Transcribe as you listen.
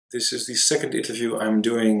This is the second interview I'm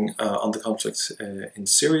doing on the conflict in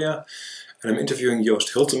Syria, and I'm interviewing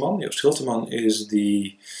Joost Hiltermann. Joost Hiltermann is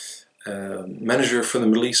the manager for the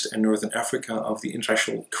Middle East and Northern Africa of the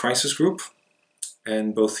International Crisis Group,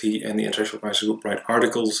 and both he and the International Crisis Group write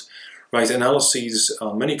articles, write analyses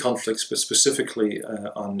on many conflicts, but specifically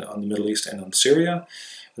on the Middle East and on Syria.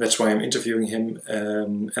 That's why I'm interviewing him.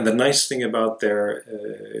 And the nice thing about their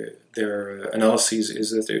analyses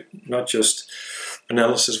is that they're not just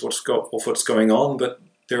analysis of what's going on, but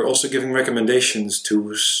they're also giving recommendations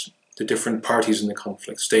to the different parties in the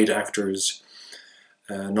conflict, state actors,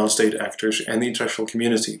 non-state actors, and the international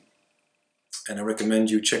community. And I recommend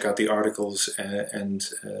you check out the articles and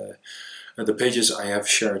the pages I have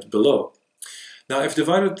shared below. Now, I've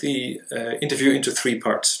divided the interview into three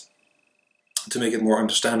parts to make it more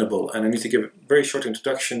understandable, and I need to give a very short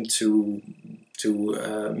introduction to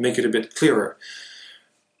make it a bit clearer.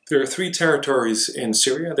 There are three territories in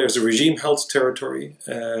Syria. There's a regime-held territory,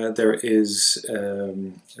 there is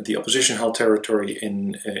the opposition-held territory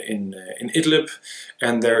in Idlib,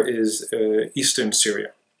 and there is Eastern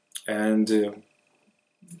Syria. And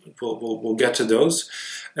we'll get to those.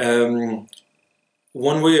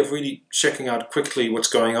 One way of really checking out quickly what's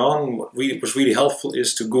going on, what was really helpful,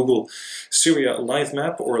 is to Google Syria live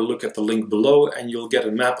map or look at the link below, and you'll get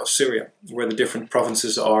a map of Syria where the different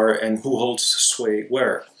provinces are and who holds sway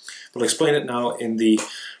where. We'll explain it now. In the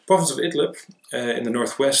province of Idlib, in the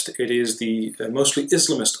northwest, it is the mostly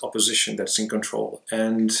Islamist opposition that's in control.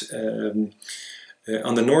 And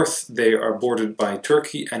on the north, they are bordered by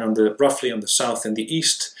Turkey, and roughly on the south and the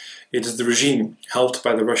east, it is the regime helped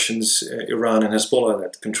by the Russians, Iran and Hezbollah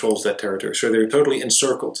that controls that territory. So they're totally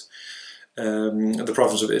encircled, the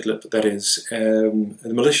province of Idlib, that is. The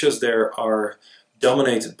militias there are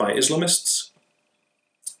dominated by Islamists,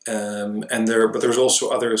 but there's also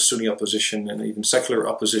other Sunni opposition and even secular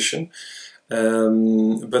opposition,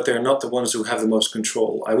 but they're not the ones who have the most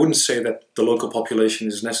control. I wouldn't say that the local population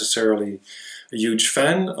is necessarily a huge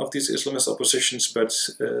fan of these Islamist oppositions, but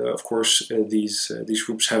of course these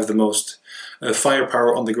groups have the most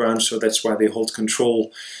firepower on the ground, so that's why they hold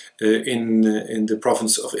control in the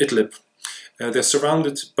province of Idlib. They're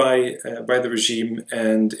surrounded by the regime,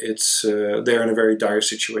 and they're in a very dire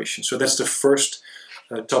situation. So that's the first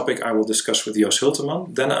topic I will discuss with Joost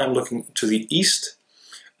Hiltermann. Then I'm looking to the east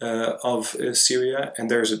of Syria, and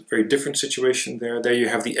there's a very different situation there. There you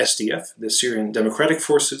have the SDF, the Syrian Democratic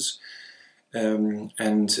Forces, and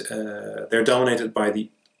they're dominated by the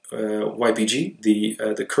YPG,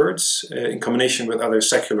 the Kurds, in combination with other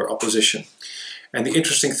secular opposition. And the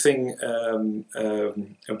interesting thing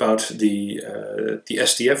about the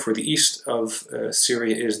SDF, or the east of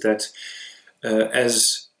Syria, is that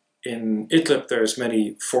as in Idlib there's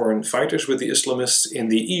many foreign fighters with the Islamists, in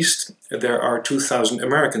the east there are 2,000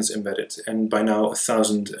 Americans embedded, and by now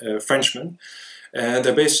 1,000 Frenchmen. And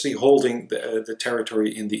they're basically holding the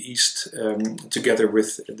territory in the east together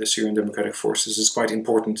with the Syrian Democratic Forces. It's quite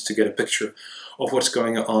important to get a picture of what's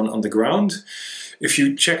going on the ground. If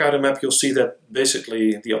you check out a map, you'll see that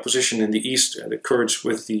basically the opposition in the east, the Kurds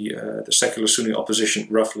with the secular Sunni opposition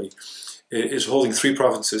roughly, is holding three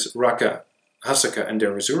provinces: Raqqa, Hasaka and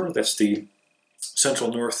Deir ez-Zor. That's the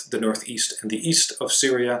central north, the northeast and the east of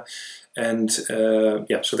Syria. And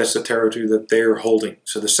yeah, so that's the territory that they're holding.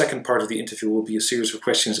 So the second part of the interview will be a series of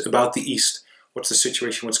questions about the east. What's the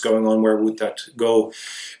situation, what's going on, where would that go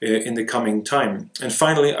in the coming time? And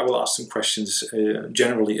finally, I will ask some questions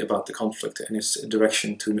generally about the conflict and its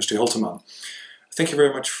direction to Mr. Hiltermann. Thank you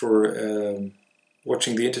very much for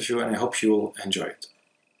watching the interview, and I hope you'll enjoy it.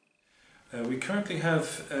 We currently have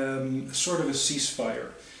sort of a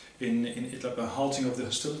ceasefire in Idlib, a halting of the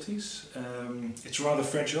hostilities. It's rather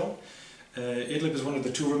fragile. Idlib is one of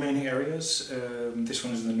the two remaining areas. This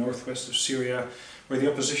one is in the northwest of Syria, where the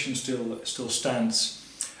opposition still stands.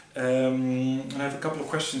 And I have a couple of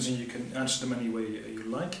questions, and you can answer them any way you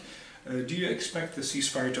like. Do you expect the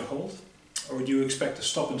ceasefire to hold, or do you expect a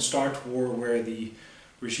stop-and-start war where the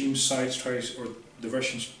regime sides or the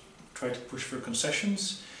Russians try to push for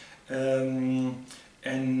concessions?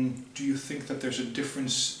 And do you think that there's a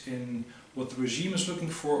difference in what the regime is looking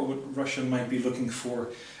for, or what Russia might be looking for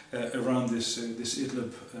around this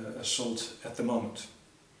Idlib assault at the moment?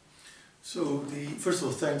 So, first of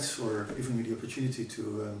all, thanks for giving me the opportunity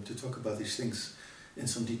to talk about these things in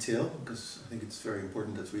some detail, because I think it's very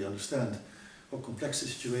important that we understand how complex the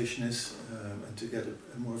situation is, and to get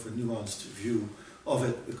a more of a nuanced view of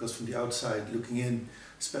it, because from the outside looking in,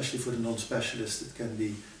 especially for the non-specialist, it can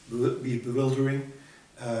be bewildering.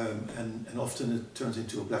 And often it turns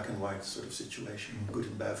into a black and white sort of situation, good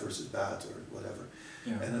and bad versus bad or whatever.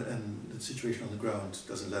 and the situation on the ground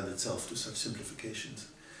doesn't lend itself to such simplifications.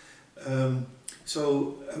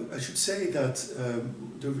 So I should say that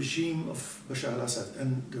the regime of Bashar al-Assad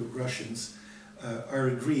and the Russians are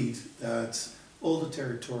agreed that all the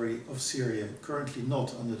territory of Syria currently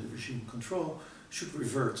not under the regime control should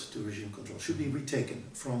revert to regime control, should be retaken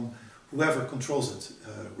from whoever controls it.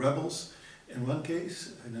 Rebels in one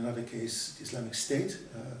case, in another case the Islamic State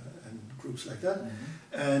and groups like that,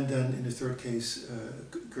 and then in the third case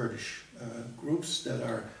Kurdish groups that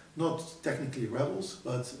are not technically rebels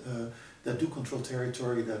but that do control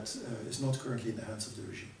territory that is not currently in the hands of the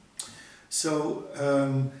regime. So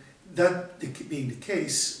that being the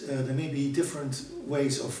case, there may be different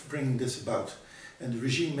ways of bringing this about, and the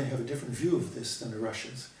regime may have a different view of this than the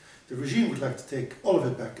Russians. The regime would like to take all of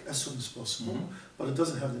it back as soon as possible, but it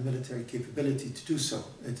doesn't have the military capability to do so.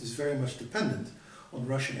 It is very much dependent on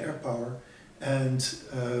Russian air power and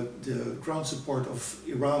the ground support of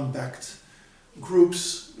Iran-backed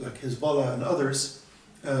groups like Hezbollah and others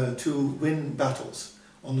to win battles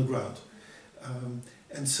on the ground.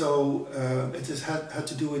 And so it has had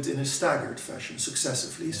to do it in a staggered fashion,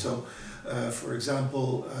 successively. So, for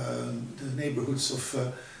example, the neighborhoods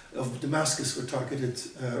of Damascus were targeted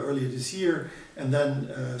earlier this year, and then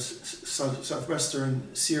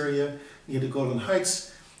southwestern Syria near the Golan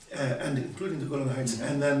Heights, and including the Golan Heights,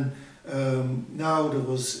 and then now there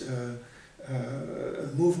was a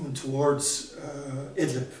movement towards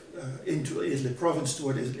Idlib, into Idlib province,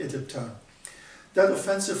 toward Idlib town. That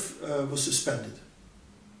offensive was suspended.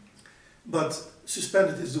 But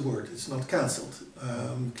suspended is the word, it's not cancelled.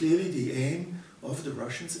 Clearly the aim of the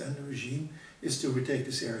Russians and the regime is to retake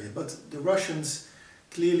this area. But the Russians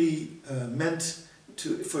clearly meant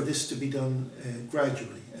for this to be done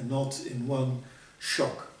gradually and not in one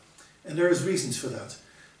shock. And there is reasons for that.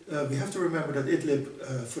 We have to remember that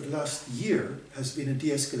Idlib for the last year has been a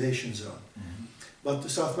de-escalation zone. But the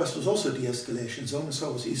southwest was also a de-escalation zone, and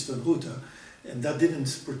so was eastern Ghouta, and that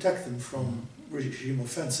didn't protect them from regime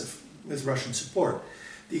offensive with Russian support.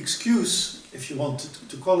 The excuse, if you want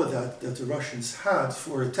to call it that the Russians had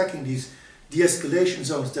for attacking these de-escalation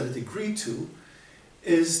zones that it agreed to,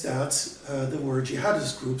 is that there were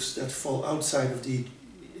jihadist groups that fall outside of the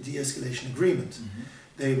de-escalation agreement.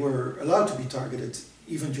 They were allowed to be targeted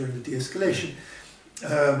even during the de-escalation,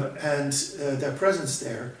 and their presence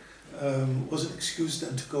there was an excuse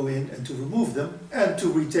then to go in and to remove them and to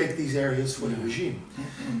retake these areas for the regime.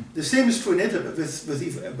 The same is true in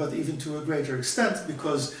Idlib, but even to a greater extent,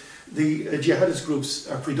 because the jihadist groups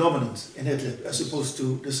are predominant in Idlib as opposed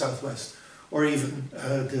to the southwest or even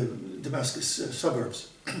the Damascus suburbs.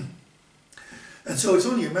 And so it's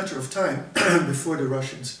only a matter of time before the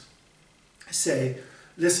Russians say,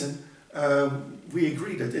 listen, we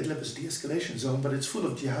agree that Idlib is a de-escalation zone, but it's full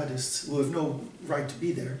of jihadists who have no right to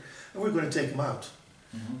be there, and we're going to take them out.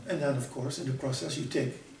 And then, of course, in the process, you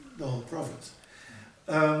take the whole province.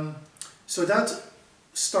 So that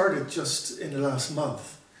started just in the last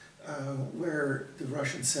month, where the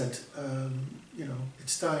Russians said, you know,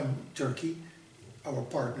 it's time, Turkey, our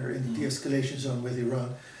partner in the de-escalation zone with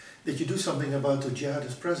Iran, that you do something about the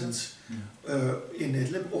jihadist presence in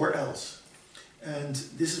Idlib or else. And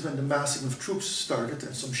this is when the massing of troops started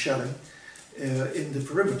and some shelling in the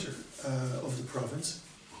perimeter of the province.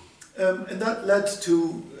 And that led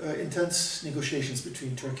to intense negotiations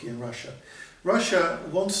between Turkey and Russia. Russia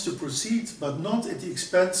wants to proceed, but not at the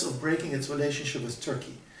expense of breaking its relationship with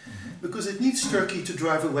Turkey, because it needs Turkey to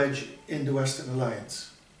drive a wedge in the Western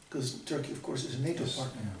alliance, because Turkey, of course, is a NATO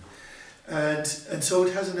partner. And so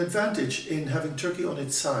it has an advantage in having Turkey on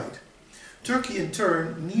its side. Turkey, in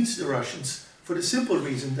turn, needs the Russians for the simple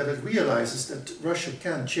reason that it realizes that Russia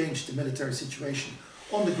can change the military situation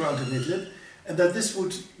on the ground in Idlib, and that this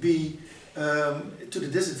would be to the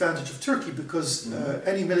disadvantage of Turkey, because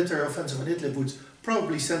any military offensive in Idlib would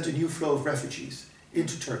probably send a new flow of refugees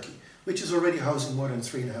into Turkey, which is already housing more than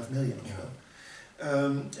 3.5 million of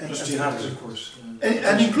them. Plus jihadists, of course.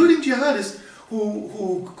 And including jihadists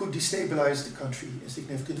who could destabilize the country in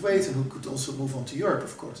significant ways, and who could also move on to Europe,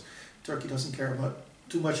 of course. Turkey doesn't care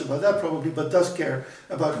too much about that probably, but does care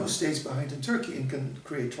about who stays behind in Turkey and can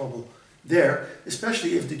create trouble there,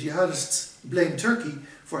 especially if the jihadists blame Turkey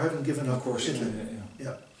for having given up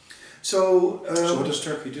Idlib. So what does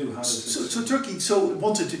Turkey do? How does so Turkey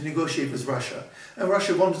wanted to negotiate with Russia, and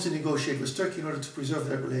Russia wanted to negotiate with Turkey in order to preserve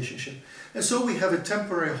their relationship. And so we have a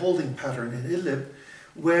temporary holding pattern in Idlib,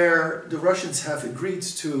 where the Russians have agreed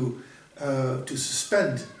to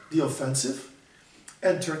suspend the offensive,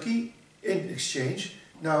 and Turkey, in exchange,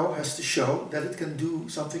 now has to show that it can do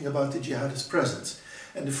something about the jihadist presence.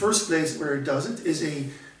 And the first place where it does it is a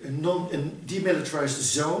a demilitarized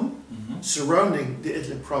zone surrounding the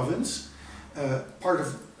Idlib province, part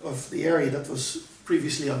of the area that was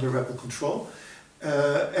previously under rebel control,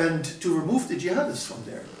 and to remove the jihadists from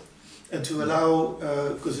there, and to allow,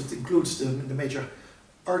 because it includes the major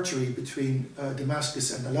artery between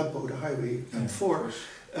Damascus and Aleppo, the highway M4,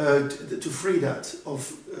 to free that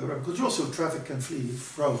of rebel control, so traffic can flee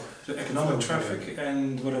from the economic traffic.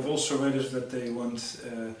 And what I've also read is that they want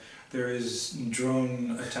there is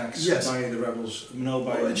drone attacks by the rebels,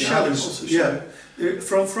 by jihadists.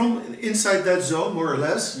 Also, from inside that zone, more or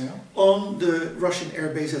less, on the Russian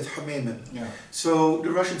airbase at Hameimen. So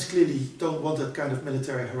the Russians clearly don't want that kind of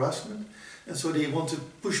military harassment, and so they want to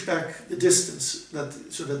push back the distance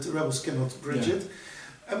so that the rebels cannot bridge it.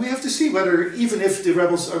 And we have to see whether, even if the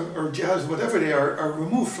rebels or jihadists, whatever they are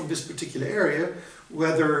removed from this particular area,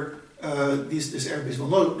 whether this airbase will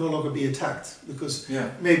no longer be attacked, because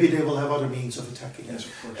maybe they will have other means of attacking it.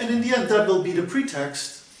 And in the end, that will be the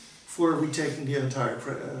pretext for retaking the entire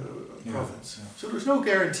province. So there's no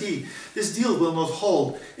guarantee. This deal will not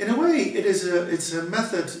hold. In a way, it's a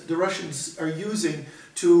method the Russians are using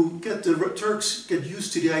to get the Turks get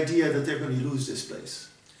used to the idea that they're going to lose this place.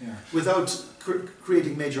 Without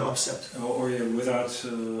creating major upset. Without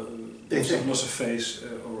loss of face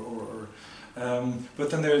but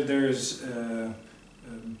then there's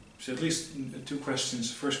so at least two questions.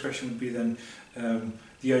 The first question would be then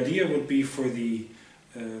the idea would be for the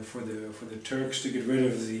Turks to get rid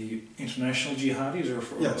of the international jihadis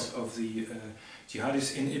of the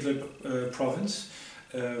jihadis in Idlib province.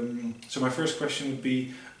 So my first question would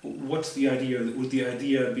be, what's the idea? Would the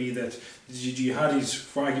idea be that the jihadis,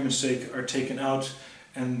 for argument's sake, are taken out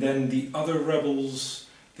and then the other rebels,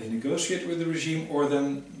 they negotiate with the regime, or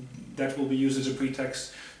then that will be used as a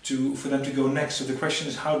pretext for them to go next? So the question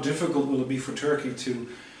is, how difficult will it be for Turkey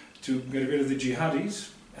to get rid of the jihadis,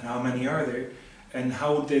 and how many are there, and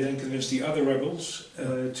how would they then convince the other rebels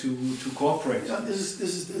to cooperate? This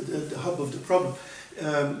is the hub of the problem.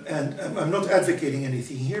 And I'm not advocating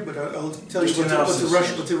anything here, but I'll tell you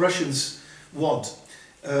what the Russians want.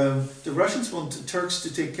 The Russians want the Turks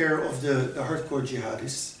to take care of the hardcore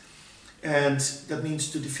jihadists, and that means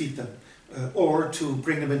to defeat them, or to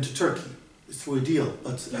bring them into Turkey through a deal.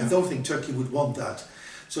 But I don't think Turkey would want that.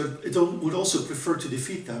 So it would also prefer to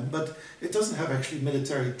defeat them, but it doesn't have actually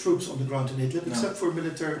military troops on the ground in Idlib, except for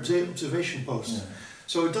military observation posts.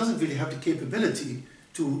 So it doesn't really have the capability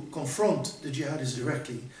to confront the jihadis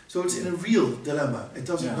directly. So it's in a real dilemma. It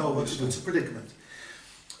doesn't know what to do. It's a predicament.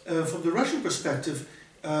 From the Russian perspective,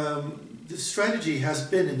 the strategy has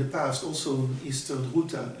been in the past, also in eastern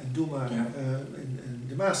Ghouta and Douma in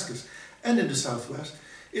Damascus and in the southwest,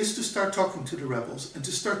 is to start talking to the rebels and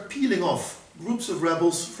to start peeling off groups of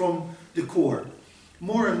rebels from the core,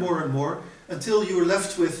 more and more and more, until you're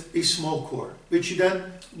left with a small core, which you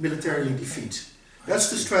then militarily defeat. That's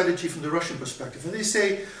the strategy from the Russian perspective. And they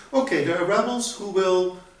say, okay, there are rebels who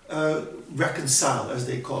will reconcile, as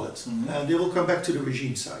they call it, and they will come back to the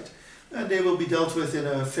regime side. And they will be dealt with in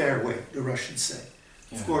a fair way, the Russians say.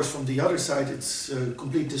 Of course, from the other side, it's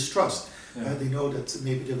complete distrust. They know that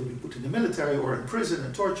maybe they will be put in the military or in prison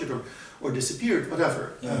and tortured or disappeared,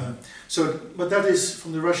 whatever. But that is,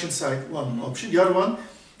 from the Russian side, one option. The other one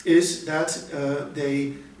is that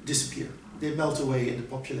they disappear. They melt away in the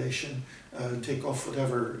population, take off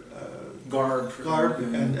whatever garb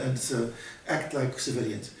and act like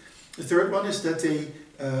civilians. The third one is that they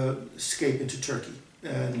escape into Turkey,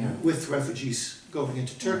 and with refugees going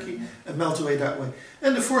into Turkey and melt away that way.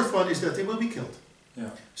 And the fourth one is that they will be killed.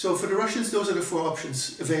 So for the Russians, those are the four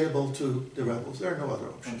options available to the rebels. There are no other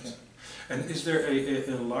options. And is there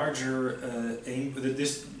a larger aim?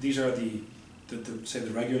 These are say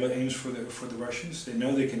the regular aims for the Russians. They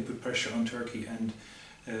know they can put pressure on Turkey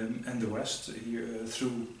and the West here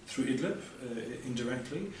through Idlib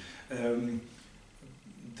indirectly.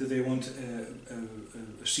 Do they want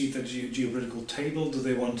a seat at the geopolitical table? Do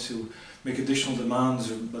they want to make additional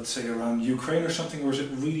demands, let's say, around Ukraine or something? Or is it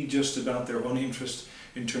really just about their own interest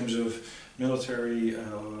in terms of military,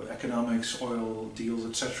 economics, oil deals,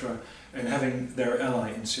 etc., and having their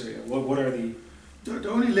ally in Syria? What are the... The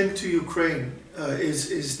only link to Ukraine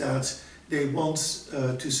is that they want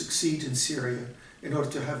to succeed in Syria in order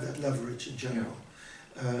to have that leverage in general.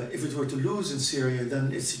 If it were to lose in Syria,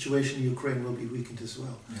 then its situation in Ukraine will be weakened as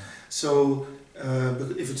well. So,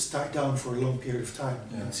 if it's tied down for a long period of time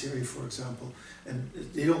in Syria, for example, and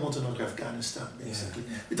they don't want another Afghanistan, basically.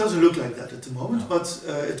 It doesn't look like that at the moment, but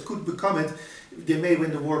it could become it. They may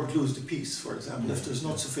win the war but lose the peace, for example, if there's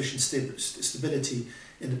not sufficient stability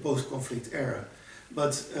in the post-conflict era.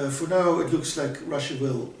 But for now, it looks like Russia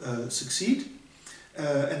will succeed.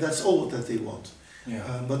 and that's all that they want.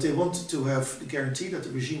 Yeah. But they want to have the guarantee that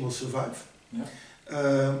the regime will survive, Yeah.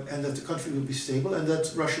 and that the country will be stable, and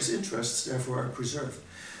that Russia's interests therefore are preserved.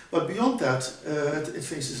 But beyond that, it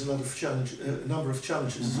faces a number of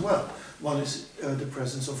challenges as well. One is the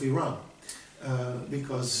presence of Iran,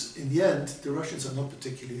 because in the end, the Russians are not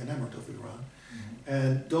particularly enamored of Iran,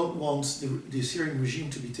 and don't want the Syrian regime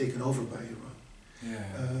to be taken over by Iran.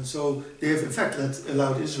 Yeah. So they have in fact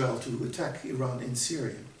allowed Israel to attack Iran in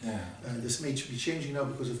Syria. Yeah. This may be changing now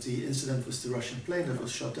because of the incident with the Russian plane that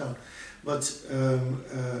was shot down. But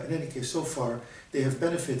in any case, so far they have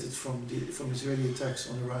benefited from Israeli attacks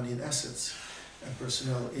on Iranian assets and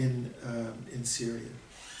personnel in Syria.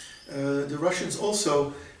 The Russians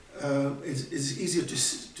also, it's easier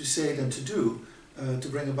to say than to do, to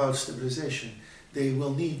bring about stabilization. They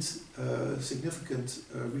will need significant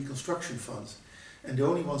reconstruction funds, and the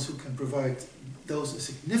only ones who can provide those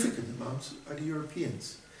significant amounts are the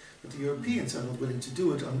Europeans. But the Europeans are not willing to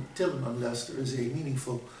do it until and unless there is a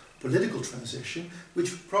meaningful political transition,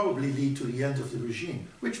 which would probably lead to the end of the regime,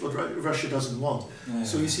 which what Russia doesn't want. Yeah.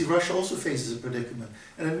 So you see, Russia also faces a predicament,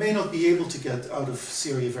 and it may not be able to get out of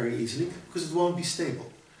Syria very easily because it won't be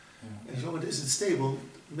stable. Yeah. As long as it isn't stable,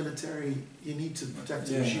 military, you need to protect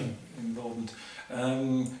the regime. Involvement.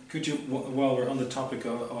 Could you, while we're on the topic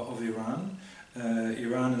of Iran,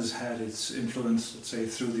 Iran has had its influence, let's say,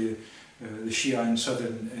 through the Shia in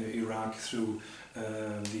southern Iraq, through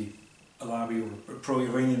the Alawi or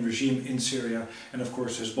pro-Iranian regime in Syria, and of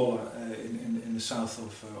course Hezbollah in the south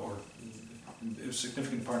of, or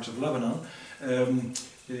significant parts of Lebanon.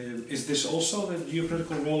 Is this also the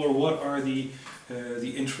geopolitical role, or what are the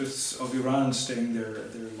interests of Iran staying there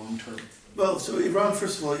long term? Well, so Iran,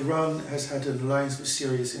 first of all, Iran has had an alliance with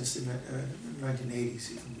Syria since the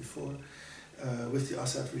 1980s, even before, with the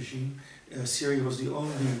Assad regime. Syria was the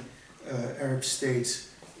only Arab state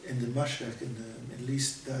in the Mashreq, in the Middle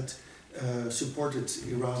East, that supported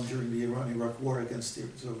Iran during the Iran-Iraq war against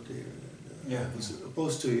Syria. So they was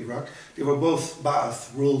opposed to Iraq. They were both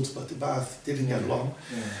Ba'ath ruled, but the Ba'ath didn't get along.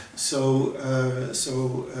 Yeah. So,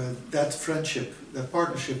 that friendship, that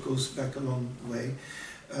partnership goes back a long way.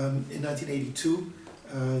 In 1982,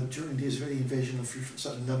 during the Israeli invasion of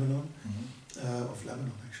southern Lebanon, of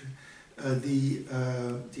Lebanon actually,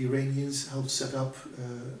 the Iranians helped set up,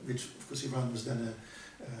 which of course Iran was then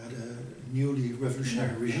had a newly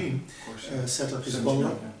revolutionary regime, set up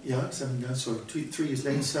Hezbollah. So 3 years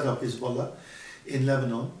later, set up Hezbollah in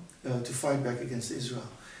Lebanon to fight back against Israel.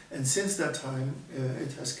 And since that time,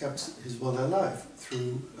 it has kept Hezbollah alive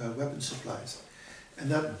through weapon supplies, and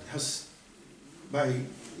that has,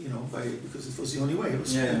 because it was the only way.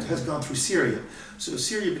 It has gone through Syria, so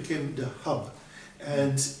Syria became the hub,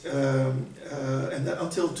 and that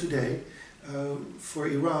until today. For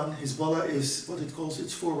Iran, Hezbollah is what it calls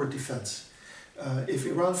its forward defense. If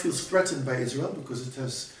Iran feels threatened by Israel because it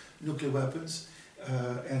has nuclear weapons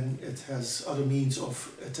and it has other means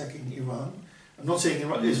of attacking Iran, I'm not saying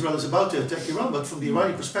Israel is about to attack Iran, but from the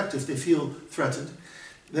Iranian perspective they feel threatened,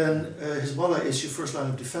 then Hezbollah is your first line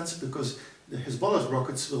of defense, because the Hezbollah's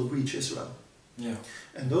rockets will reach Israel. Yeah.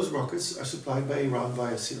 And those rockets are supplied by Iran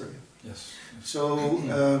via Syria. Yes. So,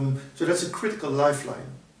 so that's a critical lifeline.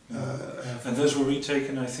 And those were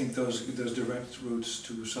retaken, I think those direct routes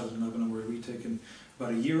to southern Lebanon were retaken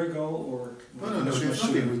about a year ago, or? No, they've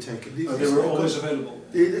not been retaken. They were always available.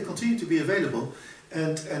 They continue to be available,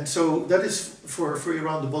 and so that is for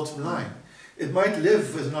Iran the bottom line. It might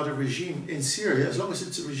live with another regime in Syria as long as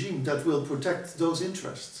it's a regime that will protect those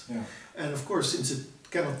interests. Yeah. And of course, since it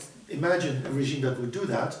cannot imagine a regime that would do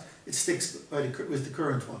that, it sticks with the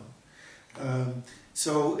current one.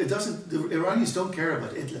 So it doesn't. The Iranians don't care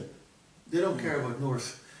about Idlib. They don't care about North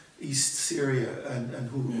East Syria and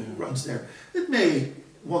who runs there. It may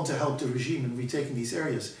want to help the regime in retaking these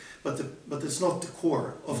areas, but it's not the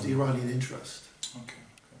core of the Iranian interest. Okay.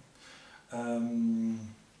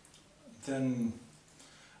 Then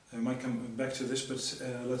I might come back to this, but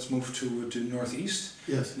let's move to Northeast.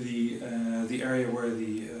 Yes. The area where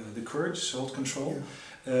the Kurds hold control.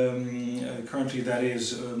 Yeah. Currently, that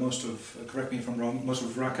is most of, correct me if I'm wrong, most of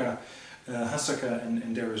Raqqa, Hasaka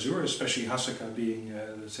and Deir ez-Zor, especially Hasaka being,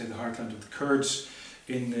 let's say, the heartland of the Kurds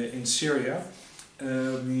in Syria,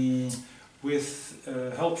 with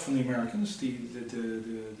help from the Americans, the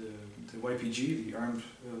YPG, the armed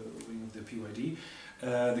wing of the PYD,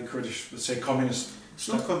 the Kurdish, let's say, communist. It's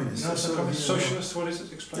not communist. No, it's not communist. Socialist. What is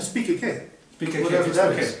it? Explain. It's PKK. PKK. Whatever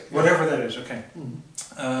that is. Whatever that is. Okay.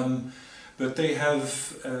 But they have,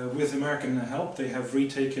 with American help, they have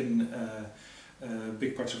retaken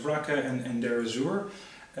big parts of Raqqa and Deir ez-Zor.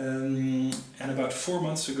 And about 4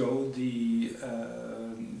 months ago,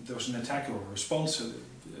 there was an attack or a response,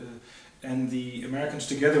 and the Americans,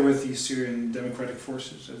 together with the Syrian Democratic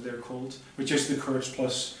Forces, as they're called, which is the Kurds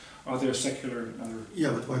plus other secular...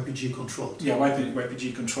 Yeah, but YPG controlled. Yeah,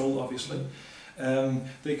 YPG controlled, obviously.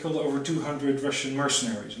 They killed over 200 Russian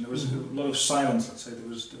mercenaries, and there was a lot of silence, let's say. There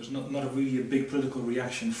was not really a big political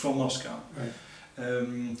reaction from Moscow. Right.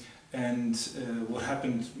 What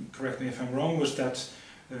happened, correct me if I'm wrong, was that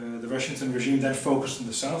the Russians and regime then focused on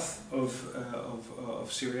the south of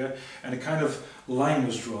Syria, and a kind of line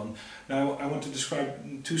was drawn. Now I want to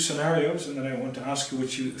describe two scenarios, and then I want to ask you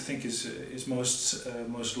what you think is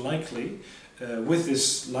most likely with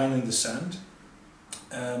this line in the sand.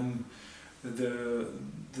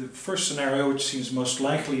 The first scenario, which seems most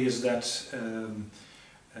likely, is that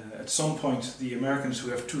at some point the Americans,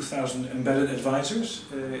 who have 2,000 embedded advisors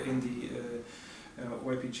in the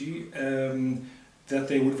YPG, that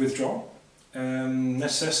they would withdraw,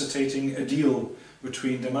 necessitating a deal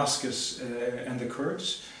between Damascus and the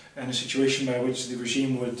Kurds, and a situation by which the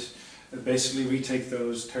regime would basically retake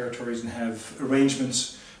those territories and have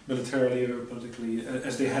arrangements militarily or politically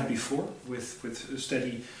as they had before, with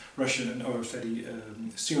steady Russian or steady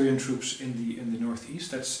Syrian troops in the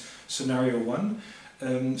northeast. That's scenario one.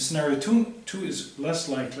 Scenario two is less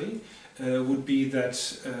likely. Would be that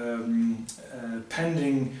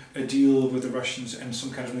pending a deal with the Russians and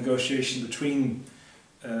some kind of negotiation between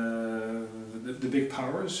the big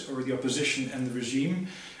powers or the opposition and the regime,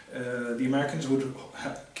 the Americans would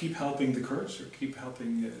keep helping the Kurds, or keep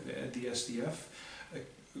helping the SDF,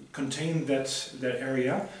 contain that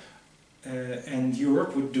area, and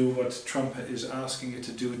Europe would do what Trump is asking it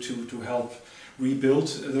to do to help rebuild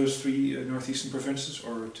those three northeastern provinces,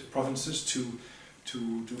 or provinces, to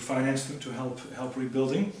finance them, to help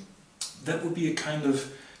rebuilding. That would be a kind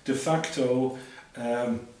of de facto,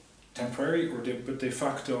 temporary but de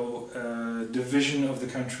facto division of the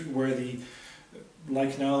country, where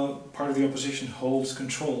like now, part of the opposition holds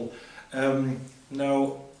control.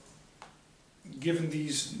 Now, given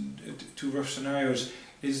these two rough scenarios,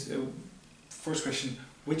 is first question,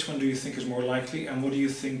 which one do you think is more likely, and what do you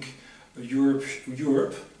think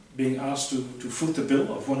Europe being asked to foot the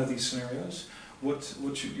bill of one of these scenarios, what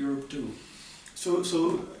should Europe do?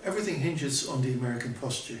 So everything hinges on the American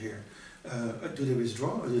posture here. Do they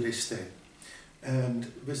withdraw or do they stay?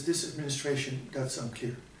 And with this administration, that's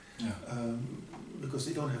unclear. Yeah. Because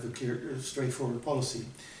they don't have a clear, straightforward policy.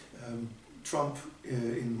 Trump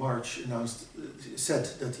in March said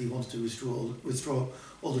that he wanted to withdraw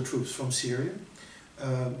all the troops from Syria,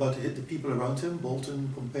 but the people around him, Bolton,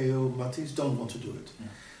 Pompeo, Mattis, don't want to do it. Yeah.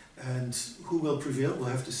 And who will prevail, we'll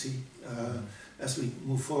have to see as we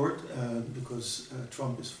move forward, because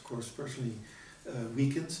Trump is, of course, personally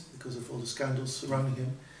weakened because of all the scandals surrounding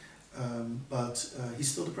him, but he's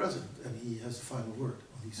still the president, and he has the final word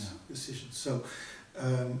on these decisions. So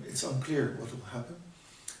it's unclear what will happen.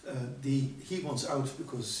 He wants out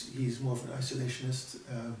because he's more of an isolationist,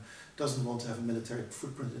 doesn't want to have a military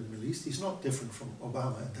footprint in the Middle East. He's not different from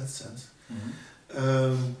Obama in that sense.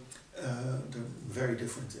 They're very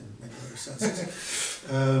different in many other senses.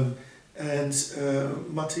 And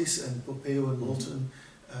Mattis and Pompeo and Bolton,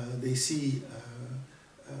 they see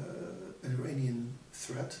an Iranian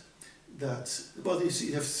threat that, well, they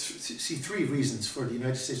see three reasons for the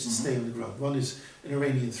United States to stay on the ground. One is an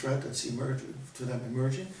Iranian threat that's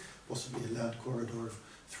emerging, possibly a land corridor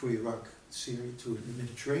through Iraq, Syria to the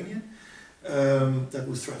Mediterranean, that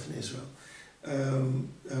would threaten Israel.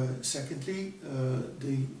 Secondly,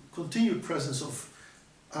 the continued presence of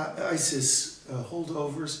ISIS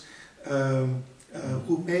holdovers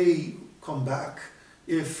who may come back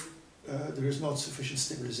if there is not sufficient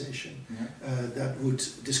stabilization that would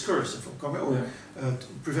discourage them from coming, or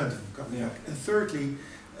prevent them from coming back. And thirdly,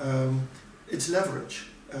 it's leverage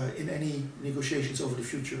in any negotiations over the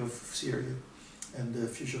future of Syria and the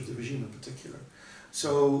future of the regime in particular.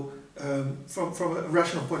 So from a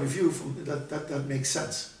rational point of view, that makes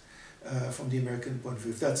sense. From the American point of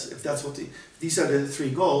view, if that's what these are the three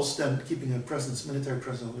goals, then keeping a presence, military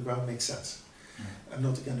presence on the ground makes sense. I'm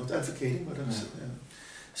not advocating, but I'm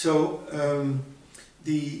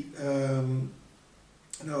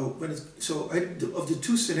of the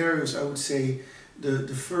two scenarios, I would say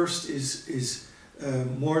the first is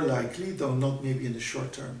more likely, though not maybe in the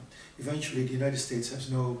short term. Eventually, the United States has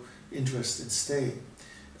no interest in staying.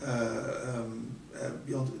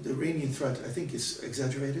 Beyond the Iranian threat, I think is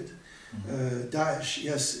exaggerated. Daesh,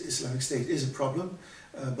 yes, Islamic State is a problem,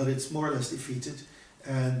 but it's more or less defeated,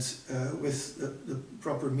 and with the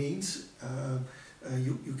proper means,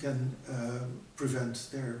 you can prevent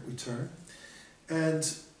their return. And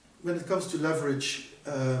when it comes to leverage,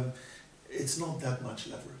 it's not that much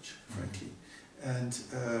leverage, frankly. And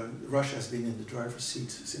Russia has been in the driver's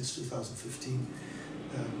seat since 2015.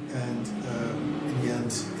 And in the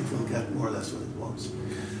end, it will get more or less what it wants.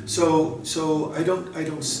 So I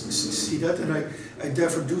don't see that, and I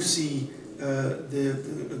therefore do see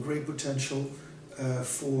a great potential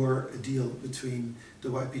for a deal between the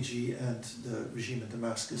YPG and the regime in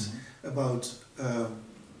Damascus about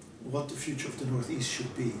what the future of the Northeast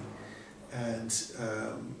should be, and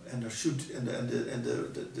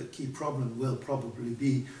the key problem will probably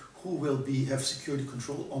be who will have security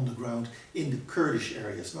control on the ground in the Kurdish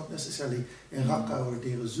areas, not necessarily in Raqqa or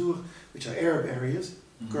Deir ez-Zor, which are Arab areas,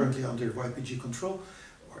 currently under YPG control,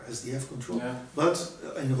 or SDF control, but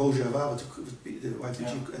in Rojava, what the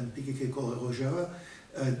YPG and PKK call Rojava,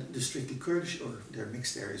 the strictly Kurdish, or they're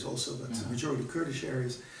mixed areas also, but the majority Kurdish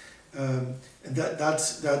areas. And that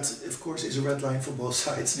of course is a red line for both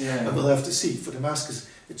sides, and we'll have to see. For Damascus,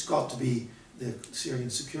 it's got to be the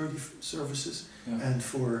Syrian security services, and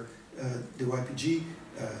for the YPG,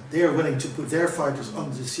 they are willing to put their fighters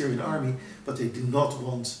under the Syrian army, but they do not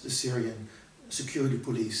want the Syrian security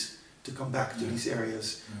police to come back to these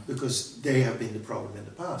areas, because they have been the problem in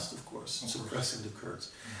the past, of course, suppressing the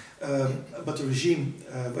Kurds. But the regime,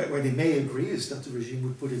 where they may agree, is that the regime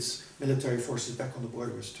would put its military forces back on the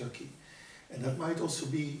border with Turkey. And that might also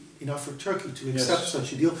be enough for Turkey to accept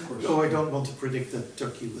such a deal, though I don't want to predict that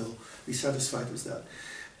Turkey will be satisfied with that.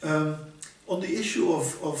 On the issue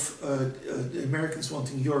of the Americans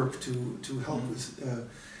wanting Europe to help with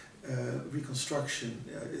reconstruction,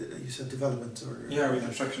 you said development or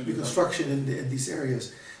reconstruction in these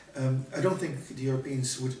areas. I don't think the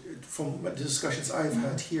Europeans would, from the discussions I've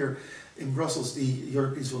had here in Brussels, the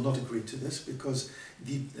Europeans will not agree to this, because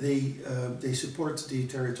they support the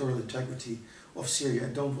territorial integrity of Syria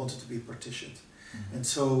and don't want it to be partitioned. And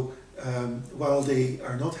so while they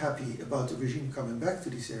are not happy about the regime coming back to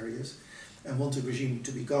these areas and want the regime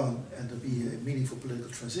to be gone and to be a meaningful political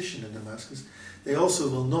transition in Damascus, they also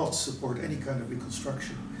will not support any kind of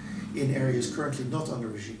reconstruction in areas currently not under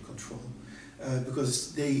regime control,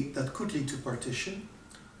 because that could lead to partition,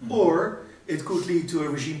 or it could lead to a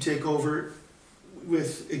regime takeover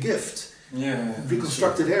with a gift.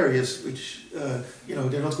 Reconstructed areas, which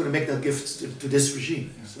they're not going to make that gift to this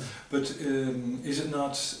regime. So. But is it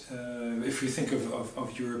not, if you think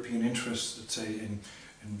of European interests, let's say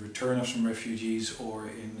in return of some refugees or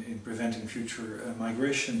in preventing future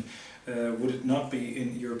migration, would it not be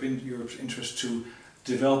in Europe's interest to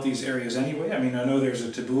develop these areas anyway? I mean, I know there's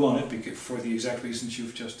a taboo on it for the exact reasons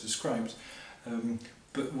you've just described,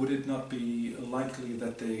 but would it not be likely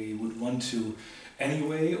that they would want to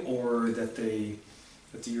anyway, or that the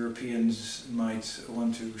Europeans might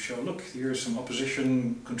want to show, look, here's some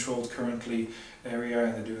opposition-controlled currently area,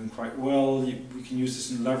 and they're doing quite well. We can use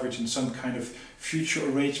this in leverage in some kind of future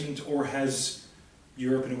arrangement, or has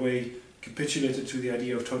Europe in a way capitulated to the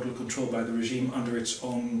idea of total control by the regime under its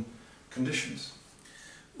own conditions?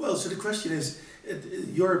 Well, so the question is,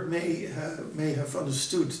 Europe may have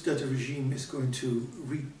understood that the regime is going to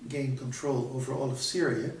regain control over all of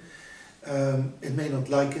Syria. It may not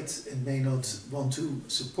like it, it may not want to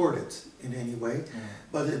support it in any way,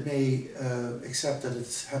 but it may accept that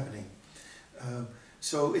it's happening.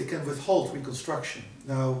 So it can withhold reconstruction.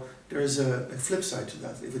 Now, there is a flip side to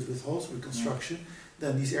that. If it withholds reconstruction,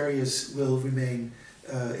 then these areas will remain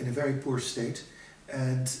in a very poor state,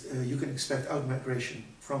 and you can expect out-migration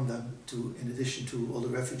from them, in addition to all the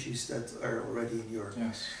refugees that are already in Europe.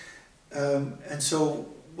 And so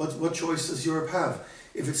what choice does Europe have?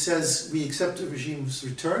 If it says we accept the regime's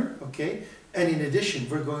return, okay, and in addition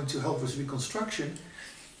we're going to help with reconstruction,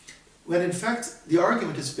 when in fact the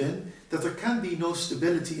argument has been that there can be no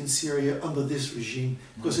stability in Syria under this regime,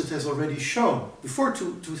 because it has already shown before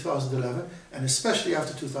 2011, and especially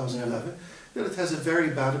after 2011, that it has a very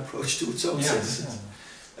bad approach to its own citizens,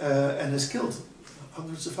 and has killed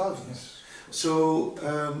hundreds of thousands. So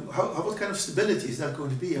what kind of stability is that going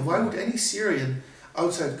to be, and why would any Syrian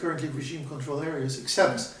outside currently regime control areas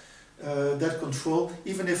accept that control,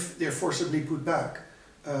 even if they're forcibly put back?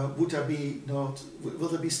 Will there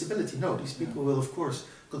be stability? No, these people will of course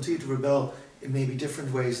continue to rebel in maybe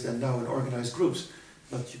different ways than now in organized groups,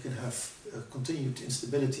 but you can have continued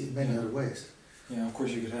instability in many other ways. Yeah, of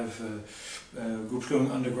course you could have groups going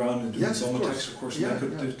underground and doing bomb attacks, of course, and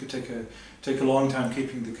that could take a long time,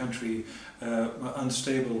 keeping the country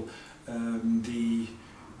unstable.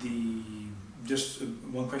 Just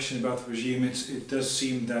one question about the regime. It does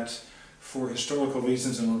seem that for historical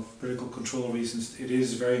reasons and political control reasons, it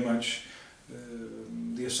is very much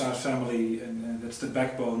the Assad family and that that's the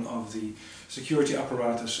backbone of the security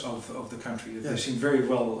apparatus of the country. They Yes. seem very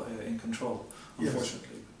well in control,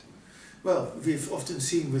 unfortunately. Well, we've often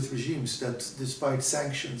seen with regimes that despite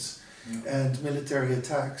sanctions and military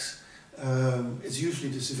attacks, it's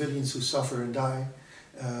usually the civilians who suffer and die,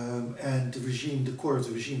 and the regime, the core of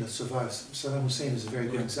the regime that survives. Saddam Hussein is a very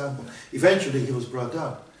good example. Eventually he was brought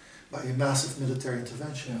down by a massive military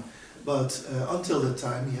intervention. But until that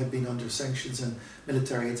time he had been under sanctions and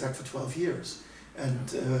military attack for 12 years. And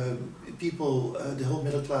people, the whole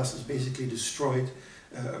middle class was basically destroyed,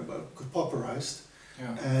 pauperized.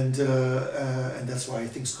 And that's why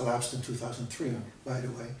things collapsed in 2003, by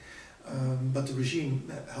the way. But the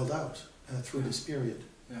regime held out through this period.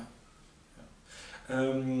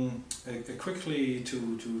 Quickly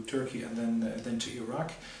to Turkey and then to Iraq.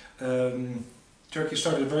 Turkey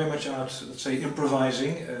started very much out, let's say,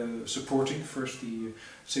 improvising, supporting first the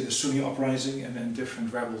Sunni uprising and then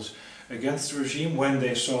different rebels against the regime when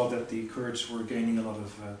they saw that the Kurds were gaining a lot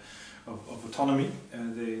of autonomy.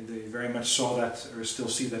 They very much saw that, or still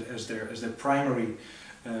see that as their primary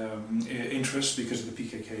interest because of the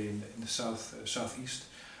PKK in the southeast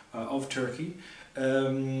of Turkey.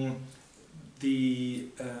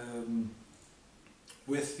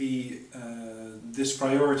 With this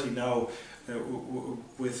priority now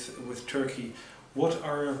with Turkey, what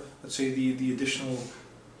are, let's say, the additional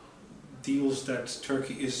deals that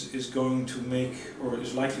Turkey is going to make or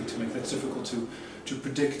is likely to make? That's difficult to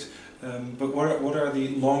predict. But what are the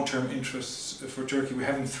long-term interests for Turkey?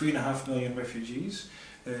 We're having 3.5 million refugees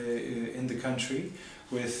in the country.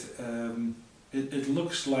 With it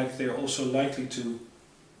looks like they're also likely to,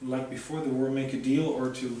 like before the war, make a deal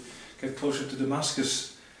or to get closer to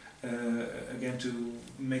Damascus again to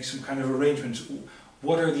make some kind of arrangements.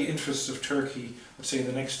 What are the interests of Turkey, let's say, in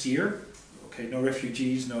the next year? Okay, no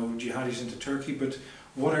refugees, no jihadis into Turkey, but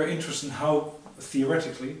what are interests and how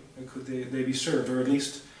theoretically could they be served, or at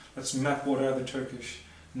least let's map what are the Turkish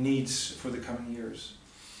needs for the coming years.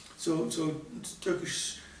 So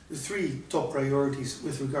the three top priorities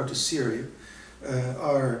with regard to Syria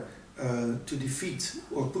are to defeat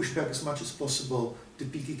or push back as much as possible the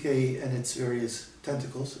PKK and its various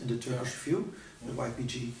tentacles in the Turkish view, the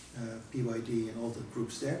YPG, PYD and all the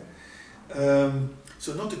groups there.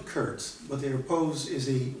 So not the Kurds. What they oppose is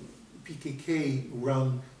a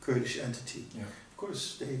PKK-run Kurdish entity. Of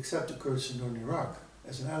course, they accept the Kurds in northern Iraq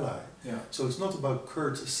as an ally. So it's not about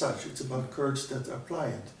Kurds as such, it's about Kurds that are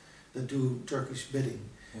pliant, that do Turkish bidding.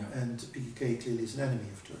 And the PKK clearly is an enemy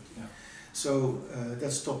of Turkey. So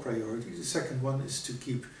that's top priority. The second one is to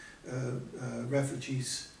keep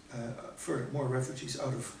refugees, more refugees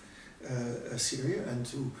out of Syria, and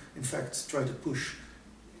to in fact try to push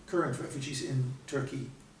current refugees in Turkey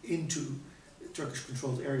into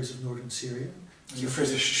Turkish-controlled areas of northern Syria.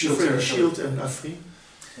 Euphrates Shield and Afrin.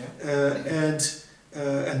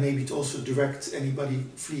 And maybe to also direct anybody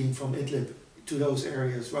fleeing from Idlib to those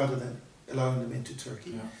areas rather than allowing them into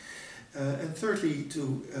Turkey. And thirdly,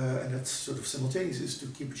 and that's sort of simultaneous, is to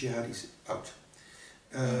keep jihadis out.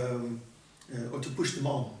 Or to push them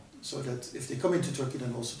on, so that if they come into Turkey,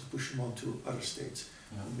 then also to push them on to other states.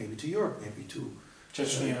 Maybe to Europe, maybe to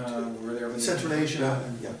Chechnya, Central Asia,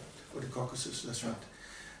 and or the Caucasus, that's right.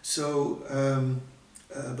 So,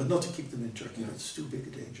 but not to keep them in Turkey, that's too big a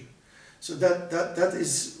danger. So that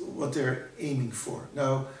is what they're aiming for.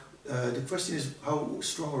 Now, the question is how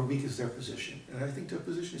strong or weak is their position, and I think their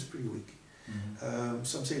position is pretty weak.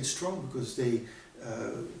 Some say it's strong because they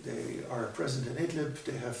are present in Idlib,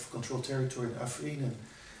 they have controlled territory in Afrin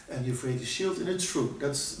and Euphrates Shield, and it's true,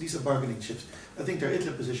 these are bargaining chips. I think their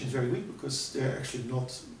Idlib position is very weak because they're actually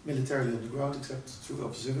not militarily on the ground except through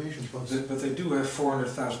observation posts. But they do have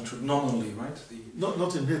 400,000 troops nominally, right?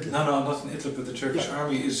 Not in Idlib. No, not in Idlib, but the Turkish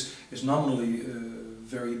army is nominally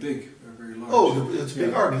very big, very large. Oh, it's a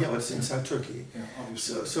big army, but it's inside Turkey.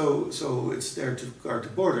 Obviously. So it's there to guard the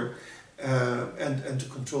border and to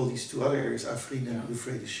control these two other areas, Afrin and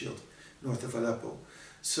Euphrates Shield, north of Aleppo.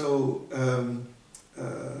 So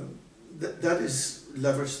that is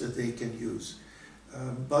leverage that they can use.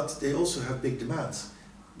 But they also have big demands.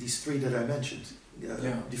 These three that I mentioned,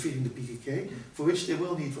 defeating the PKK, for which they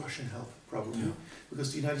will need Russian help, probably,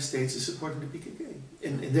 because the United States is supporting the PKK,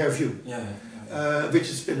 in their view, which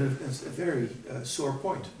has been a very sore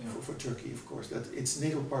point for Turkey, of course, that its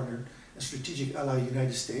NATO partner and strategic ally,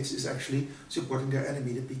 United States, is actually supporting their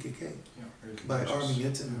enemy, the PKK, by arming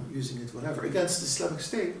it and using it, whatever, against the Islamic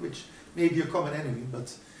State, which may be a common enemy, but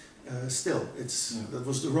still, that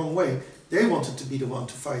was the wrong way. They wanted to be the one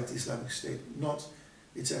to fight the Islamic State, not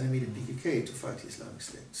its enemy, the PKK, to fight the Islamic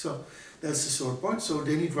State. So that's the sore point. So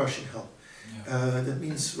they need Russian help. That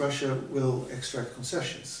means Russia will extract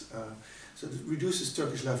concessions. So it reduces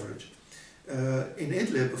Turkish leverage. In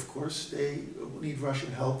Idlib, of course, they need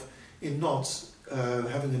Russian help in not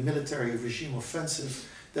having a military regime offensive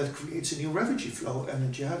that creates a new refugee flow and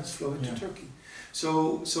a jihadist flow into Turkey.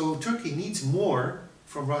 So Turkey needs more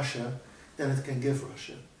from Russia than it can give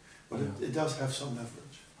Russia, but it does have some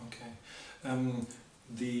leverage. Okay.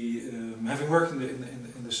 Having worked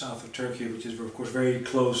in the south of Turkey, which is of course very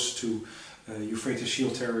close to Euphrates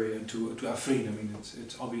Shield area and to Afrin. I mean,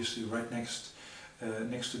 it's obviously right next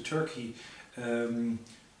to Turkey, and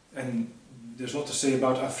there's a lot to say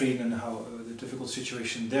about Afrin and how the difficult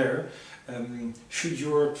situation there. Should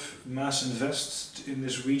Europe mass invest in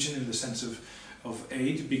this region in the sense of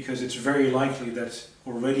aid, because it's very likely that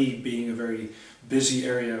already being a very busy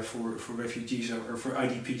area for refugees or for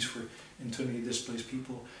IDPs, for internally displaced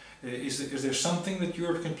people, is there something that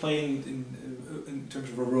Europe can play in terms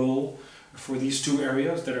of a role for these two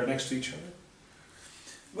areas that are next to each other?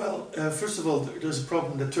 Well, first of all, there's a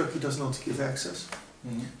problem that Turkey does not give access.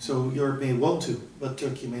 So Europe may want to, but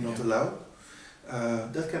Turkey may not allow.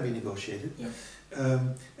 That can be negotiated.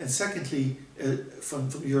 And secondly, from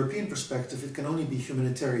the European perspective, it can only be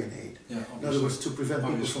humanitarian aid. In other words, to prevent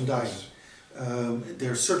people from dying.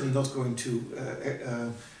 They're certainly not going to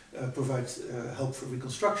provide help for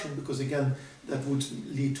reconstruction, because again, that would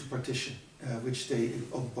lead to partition, which they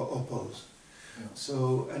oppose.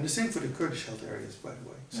 So, and the same for the Kurdish held areas, by the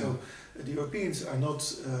way. So the Europeans are not,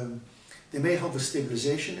 they may help with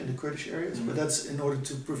stabilization in the Kurdish areas, but that's in order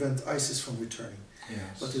to prevent ISIS from returning.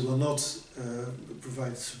 But they will not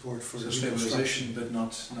provide support for the stabilization, but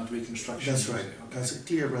not reconstruction. That's right. Okay. That's a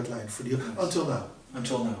clear red line for the until now.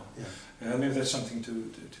 Until now. Maybe that's something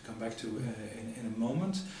to come back to in a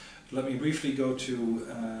moment. Let me briefly go to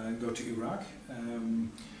Iraq,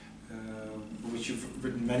 which you've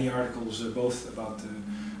written many articles both about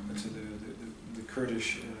the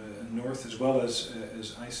Kurdish north as well as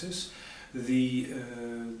ISIS. The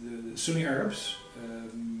Sunni Arabs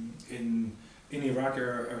in Iraq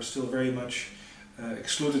are still very much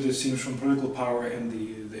excluded, it seems, from political power and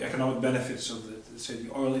the economic benefits of the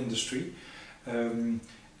oil industry, and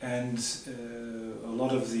a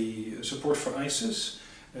lot of the support for ISIS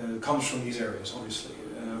comes from these areas, obviously,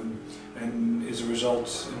 and is a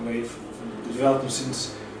result in a way from the development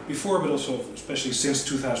since before, but also especially since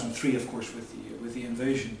 2003, of course, with the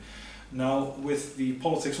invasion. Now, with the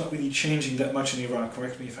politics not really changing that much in Iraq,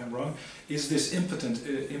 correct me if I'm wrong, is this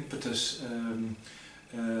impetus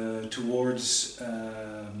towards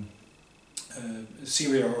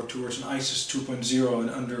Syria, or towards an ISIS 2.0, an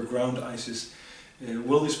underground ISIS,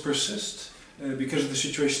 will this persist because of the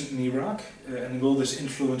situation in Iraq, and will this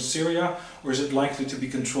influence Syria, or is it likely to be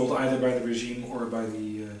controlled either by the regime or by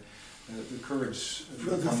the Kurds?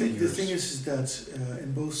 Well, the thing is that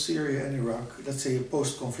in both Syria and Iraq, let's say a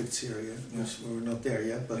post-conflict Syria, which we're not there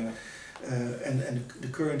yet, but and the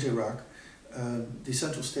current Iraq, the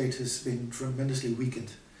central state has been tremendously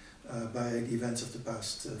weakened by the events of the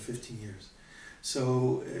past 15 years.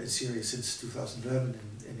 So in Syria since 2011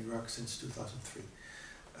 and in Iraq since 2003.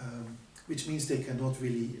 Which means they cannot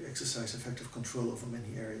really exercise effective control over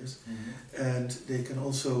many areas. And they can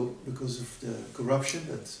also, because of the corruption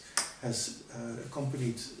that has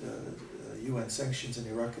accompanied UN sanctions in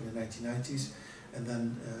Iraq in the 1990s, and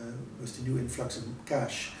then with the new influx of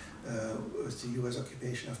cash with the US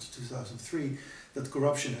occupation after 2003, that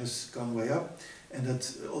corruption has gone way up, and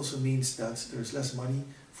that also means that there's less money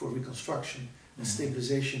for reconstruction and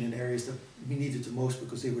stabilization in areas that we needed the most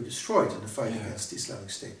because they were destroyed in the fight against the Islamic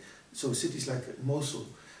State. So cities like Mosul,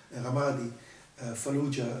 Ramadi,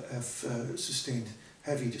 Fallujah have sustained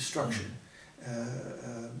heavy destruction,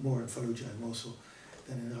 more in Fallujah and Mosul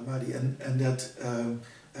than in Ramadi, and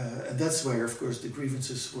that's where, of course, the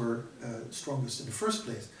grievances were strongest in the first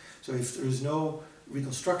place. So if there is no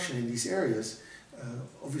reconstruction in these areas,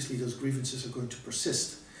 obviously those grievances are going to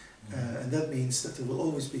persist, and that means that there will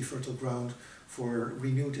always be fertile ground for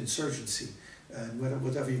renewed insurgency. And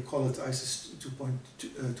whatever you call it, ISIS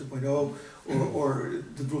 2.0, or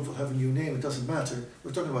the group will have a new name, it doesn't matter.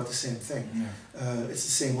 We're talking about the same thing. It's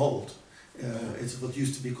the same old. It's what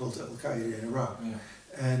used to be called Al-Qaeda in Iraq.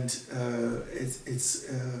 And it's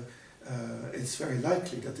very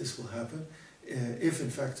likely that this will happen if, in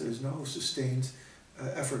fact, there is no sustained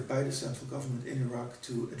effort by the central government in Iraq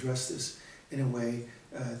to address this in a way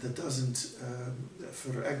that doesn't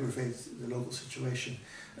further aggravate the local situation.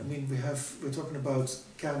 I mean, we're talking about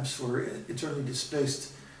camps for internally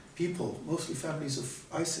displaced people, mostly families of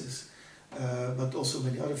ISIS, but also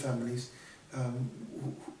many other families,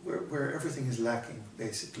 where everything is lacking,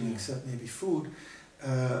 basically, except maybe food.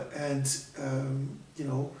 You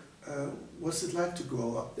know, what's it like to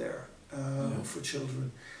grow up there for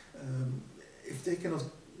children? If they cannot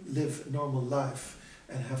live a normal life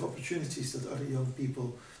and have opportunities that other young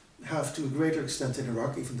people have to a greater extent in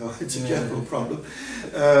Iraq, even though it's a general problem,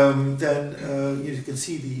 then you can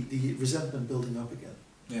see the resentment building up again.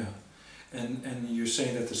 Yeah. And you're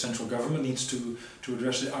saying that the central government needs to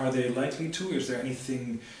address it. Are they likely to? Is there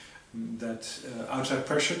anything that outside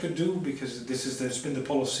pressure could do? Because there's been the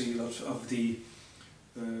policy of the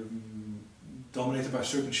dominated by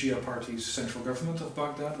certain Shia parties central government of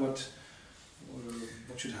Baghdad. What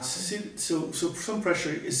should happen? So some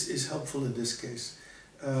pressure is helpful in this case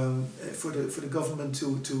for the government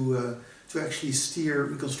to actually steer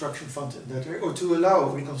reconstruction funds in that area, or to allow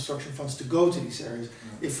reconstruction funds to go to these areas,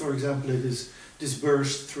 if, for example, it is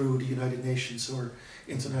disbursed through the United Nations or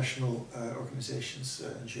international organizations,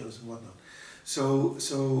 NGOs and whatnot. So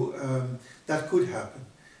that could happen.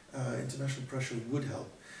 International pressure would help.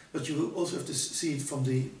 But you also have to see it from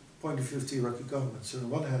the point of view of the Iraqi government. So on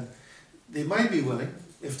one hand, they might be willing,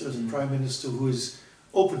 if there's a prime minister who is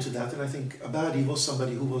open to that, and I think Abadi was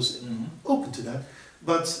somebody who was open to that,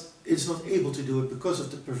 but it's not able to do it because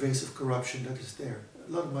of the pervasive corruption that is there.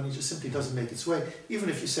 A lot of money just simply doesn't make its way, even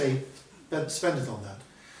if you say, spend it on that.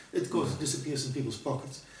 It disappears in people's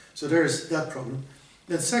pockets. So there's that problem.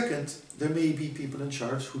 Then second, there may be people in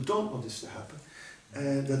charge who don't want this to happen.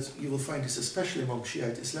 And that you will find this especially among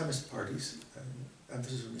Shiite Islamist parties,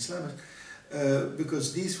 emphasis on Islamist,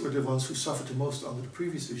 because these were the ones who suffered the most under the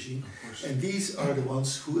previous regime. And these are the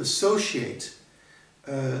ones who associate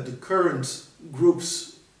the current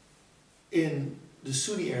groups in the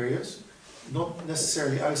Sunni areas, not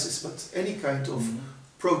necessarily ISIS, but any kind of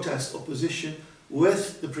protest opposition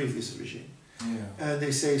with the previous regime. Yeah. And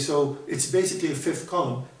they say, so it's basically a fifth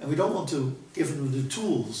column, and we don't want to give them the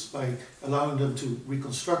tools by allowing them to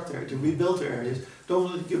reconstruct to rebuild their areas, don't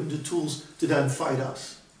want to give them the tools to then fight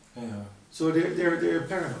us. Yeah. So they're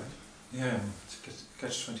paranoid. Yeah, it's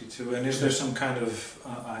catch-22. And is there some kind of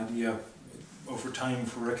idea over time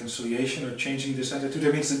for reconciliation or changing this attitude?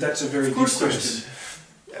 I mean, that's a very deep question.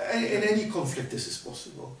 In any conflict this is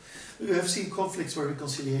possible. We have seen conflicts where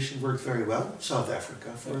reconciliation worked very well, South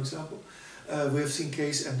Africa for example. We have seen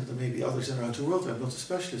cases, and there may be others around the world, I'm not a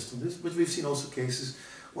specialist on this, but we've seen also cases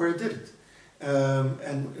where it didn't.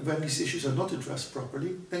 And when these issues are not addressed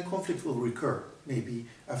properly, then conflict will recur, maybe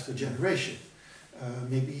after a generation,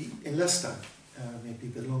 maybe in less time, maybe a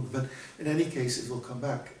bit longer, but in any case it will come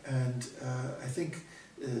back. And I think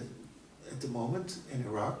at the moment in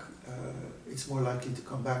Iraq, it's more likely to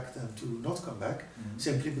come back than to not come back,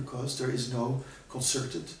 simply because there is no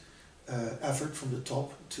concerted effort from the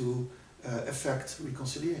top to affect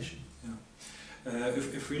reconciliation. Yeah.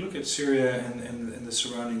 If we look at Syria and the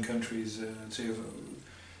surrounding countries, say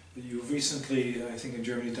you've recently, I think in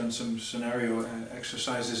Germany, done some scenario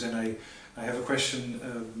exercises, and I have a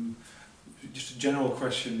question, just a general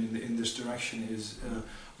question in this direction, is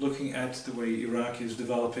looking at the way Iraq is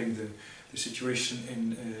developing the situation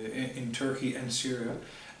in Turkey and Syria.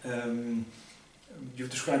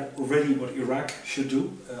 You've described already what Iraq should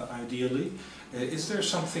do, ideally. Is there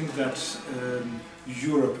something that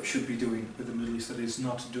Europe should be doing with the Middle East that it's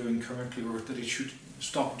not doing currently, or that it should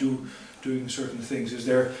stop doing certain things?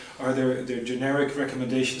 Are there generic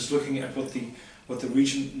recommendations looking at what the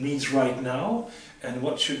region needs right now, and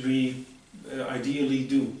what should we ideally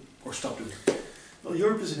do or stop doing? Well,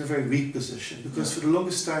 Europe is in a very weak position, because for the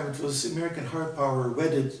longest time it was American hard power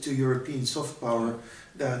wedded to European soft power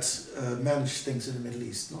that managed things in the Middle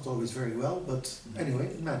East. Not always very well, but anyway,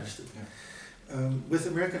 it managed it. Yeah. With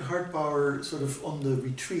American hard power sort of on the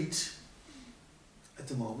retreat at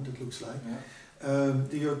the moment, it looks like,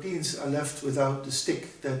 the Europeans are left without the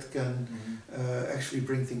stick that can actually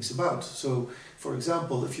bring things about. So, for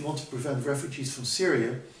example, if you want to prevent refugees from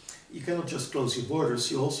Syria, you cannot just close your borders,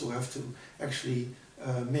 you also have to actually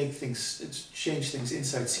make things, change things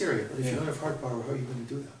inside Syria. But if you don't have hard power, how are you going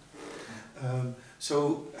to do that?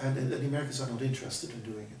 And the Americans are not interested in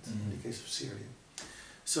doing it in the case of Syria.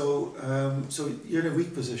 So you're in a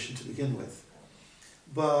weak position to begin with.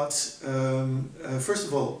 But first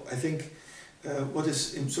of all, I think what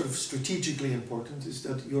is sort of strategically important is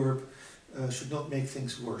that Europe should not make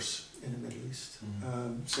things worse in the Middle East.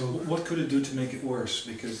 So what could it do to make it worse?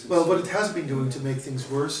 Because what it has been doing to make things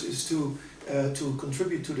worse is to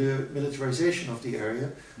contribute to the militarization of the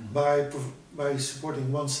area by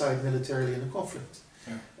supporting one side militarily in a conflict.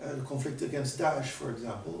 The conflict against Daesh, for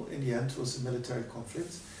example, in the end was a military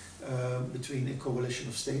conflict between a coalition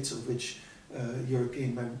of states of which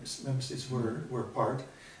European member states were part,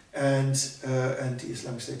 and the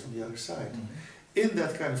Islamic State on the other side. in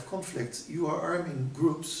that kind of conflict, you are arming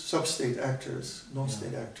groups, sub-state actors,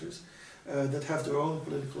 non-state actors, that have their own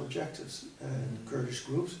political objectives, Kurdish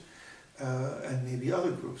groups, and maybe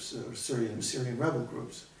other groups, Syrian rebel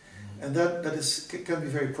groups. And that can be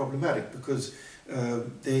very problematic because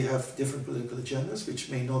they have different political agendas, which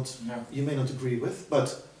you may not agree with,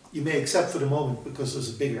 but you may accept for the moment because there's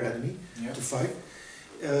a bigger enemy to fight.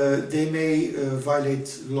 They may violate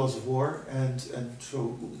the laws of war and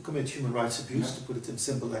so commit human rights abuse, to put it in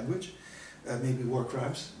simple language, maybe war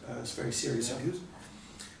crimes, it's very serious abuse.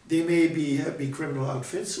 They may be criminal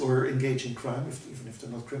outfits or engage in crime, even if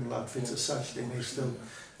they're not criminal outfits as such, they may still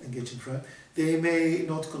engage in crime. They may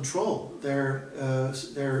not control their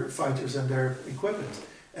fighters and their equipment,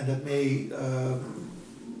 and that may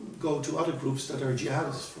go to other groups that are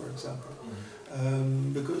jihadists, for example,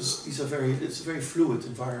 because it's a very fluid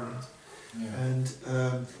environment, and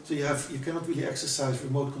so you cannot really exercise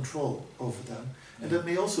remote control over them, and that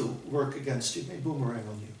may also work against you, may boomerang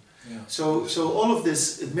on you. So all of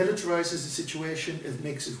this, it militarizes the situation, it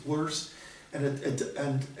makes it worse, and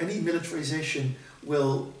any militarization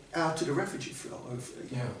will add to the refugee flow,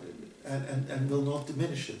 and will not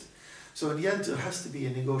diminish it. So in the end, there has to be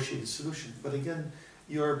a negotiated solution. But again,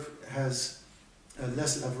 Europe has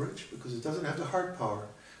less leverage because it doesn't have the hard power.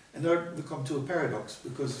 And there we come to a paradox,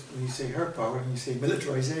 because when you say hard power and you say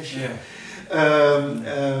militarization,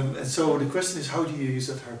 and so the question is, how do you use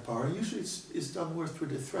that hard power? And usually it's done more through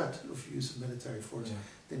the threat of use of military force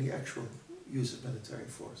than the actual use of military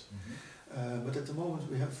force. But at the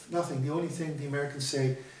moment we have nothing. The only thing the Americans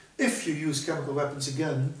say, if you use chemical weapons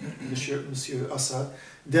again, Monsieur Assad,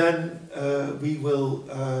 then we will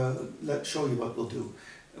show you what we'll do.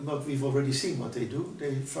 But we've already seen what they do.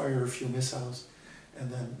 They fire a few missiles, and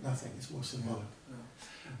then nothing. It's more symbolic.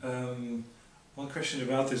 One question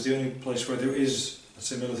about this: the only place where there is, let's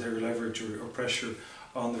say, military leverage or pressure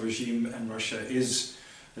on the regime and Russia is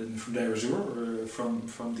from Deir ez-Zor, or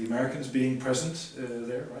from the Americans being present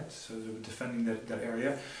there, right? So they were defending that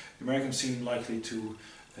area. The Americans seem likely to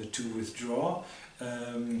withdraw.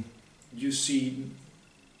 You see,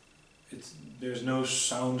 there's no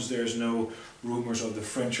sounds, there's no rumors of the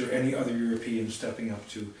French or any other European stepping up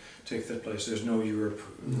to take that place. There's no Europe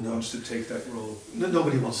who wants to take that role.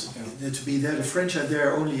 Nobody wants to be there. The French are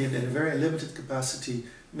there only in a very limited capacity,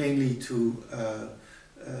 mainly to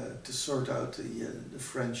sort out the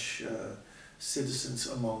French citizens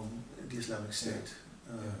among the Islamic State.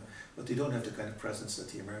 But they don't have the kind of presence that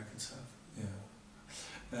the Americans have.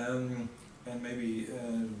 And maybe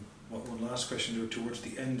one last question towards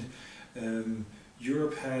the end.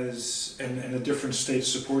 Europe has, and the different states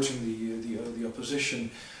supporting the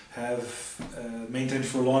opposition, have maintained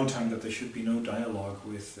for a long time that there should be no dialogue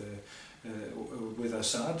with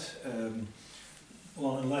Assad.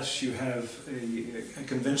 Well, unless you have a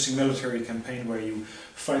convincing military campaign where you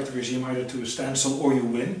fight the regime either to a standstill or you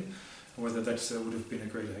win. Whether that would have been a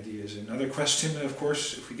great idea is another question, of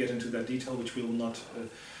course, if we get into that detail, which we will not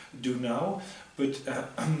do now. But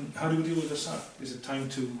how do we deal with Assad? Is it time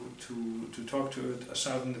to talk to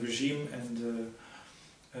Assad and the regime, and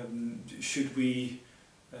should we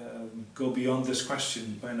go beyond this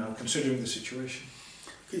question by now, considering the situation?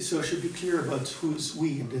 Okay, so I should be clear about who's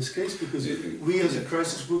we in this case, because we as a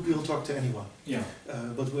crisis group will talk to anyone.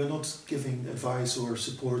 But we're not giving advice or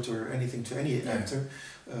support or anything to any actor.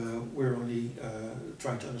 We're only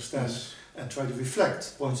trying to understand and try to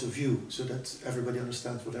reflect points of view so that everybody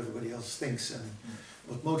understands what everybody else thinks and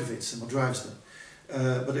what motivates them, what drives them.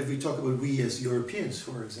 But if we talk about we as Europeans,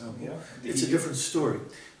 for example, it's a different story.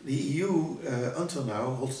 The EU, until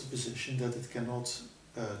now, holds the position that it cannot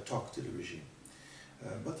talk to the regime.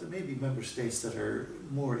 But there may be member states that are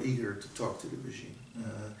more eager to talk to the regime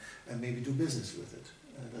and maybe do business with it,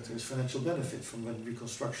 that there's financial benefit from when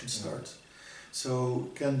reconstruction starts. So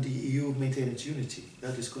can the EU maintain its unity?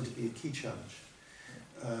 That is going to be a key challenge.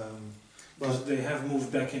 But they have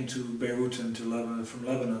moved back into Beirut and to Lebanon. From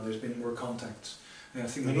Lebanon, there's been more contacts. I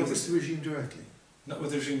think not with the regime directly. Not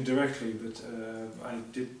with the regime directly, but I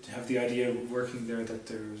did have the idea working there that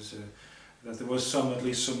there was some, at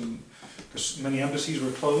least some, because many embassies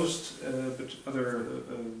were closed, but other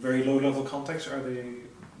very low-level contacts, are they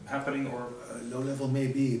happening, or? Low level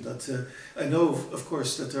maybe, but I know, of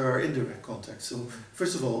course, that there are indirect contacts. So,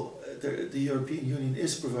 first of all, the European Union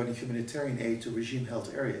is providing humanitarian aid to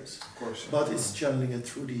regime-held areas. Of course. But it's channeling it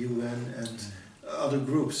through the UN and other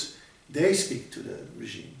groups. They speak to the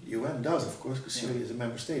regime. The UN does, of course, because Syria is a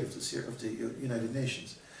member state of the United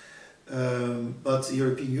Nations. But the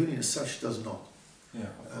European Union as such does not.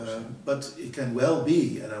 Of course. But it can well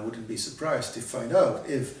be, and I wouldn't be surprised to find out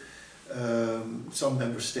if Some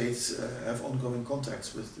member states have ongoing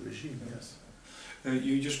contacts with the regime, yes.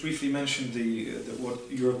 You just briefly mentioned what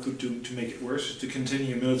Europe could do to make it worse, to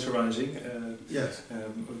continue militarizing Yes.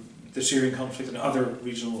 the Syrian conflict and other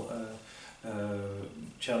regional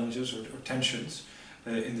challenges or tensions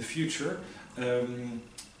in the future.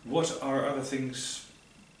 What are other things,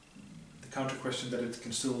 the counter question, that it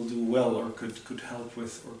can still do well or could help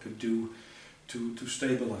with or could do to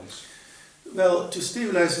stabilize? Well, to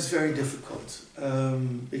stabilize is very difficult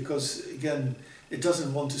because, again, it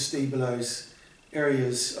doesn't want to stabilize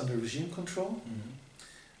areas under regime control.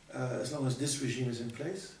 Mm-hmm. As long as this regime is in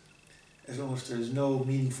place, as long as there is no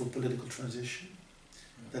meaningful political transition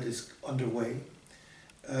that is underway,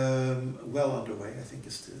 well underway, I think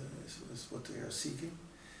is what they are seeking.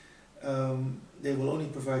 They will only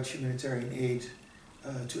provide humanitarian aid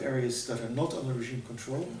to areas that are not under regime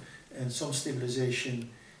control, and some stabilization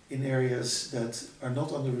in areas that are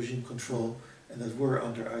not under regime control and that were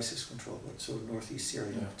under ISIS control, so North East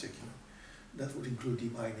Syria in particular. That would include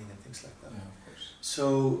demining and things like that. Yeah, of course.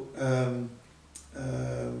 So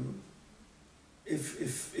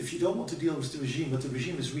if you don't want to deal with the regime, but the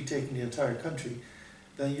regime is retaking the entire country,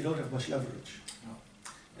 then you don't have much leverage. No.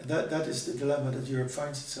 And that is the dilemma that Europe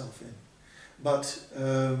finds itself in. But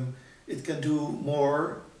it can do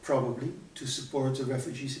more, probably, to support the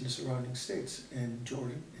refugees in the surrounding states, in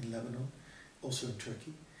Jordan, in Lebanon, also in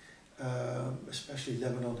Turkey. Especially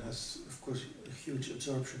Lebanon has, of course, a huge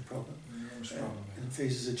absorption problem, and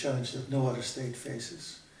faces a challenge that no other state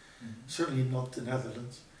faces. Mm-hmm. Certainly not the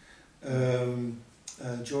Netherlands.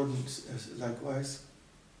 Jordan likewise.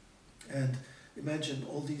 And imagine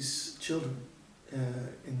all these children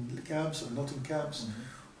in camps or not in camps, Mm-hmm.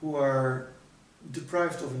 who are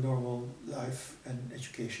deprived of a normal life and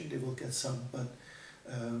education. They will get some, but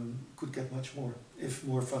could get much more if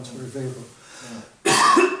more funds were available.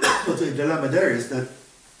 But the dilemma there is that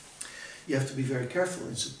you have to be very careful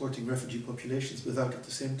in supporting refugee populations without at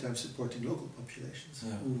the same time supporting local populations,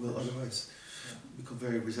 who will otherwise become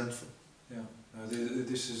very resentful. Yeah,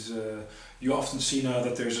 this is, you often see now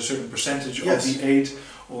that there's a certain percentage Yes. of the aid,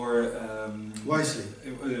 or Wisely.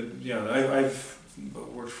 I've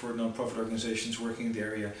worked for non-profit organizations working in the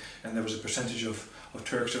area, and there was a percentage of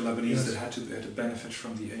Turks or Lebanese that had to benefit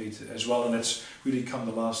from the aid as well, and that's really come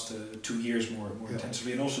the last 2 years more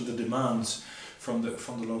intensively, and also the demands from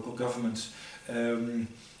the local governments.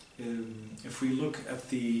 If we look at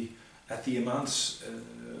the amounts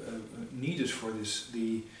needed for this,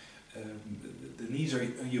 the needs are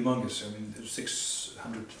humongous. I mean,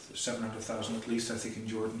 700,000 at least, I think, in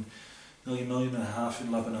Jordan, million and a half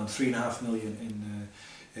in Lebanon, 3.5 million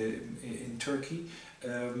in Turkey.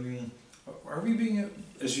 Are we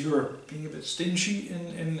as Europe, being a bit stingy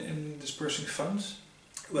in dispersing funds?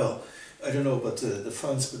 Well, I don't know about the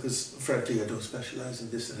funds, because frankly I don't specialize in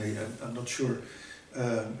this, and I'm not sure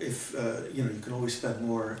if you can always spend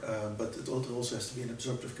more, but it also has to be an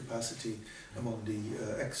absorptive capacity among the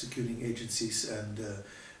executing agencies and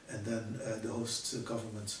then the host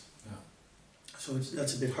governments. Yeah. So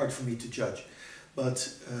that's a bit hard for me to judge, but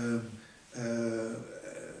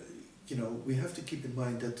we have to keep in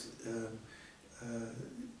mind that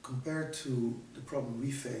compared to the problem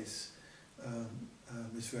we face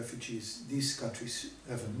with refugees, these countries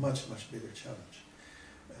have a much bigger challenge.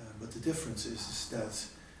 But the difference is that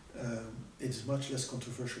it is much less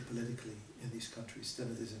controversial politically in these countries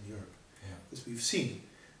than it is in Europe. Yeah. Because we've seen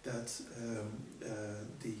that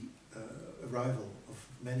the arrival of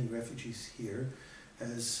many refugees here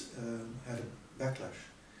has had a backlash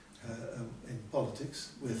in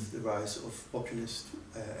politics with the rise of populist,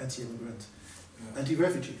 anti-immigrant,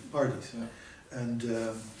 anti-refugee parties. Yeah. And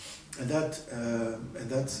that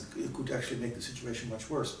could actually make the situation much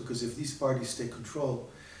worse, because if these parties take control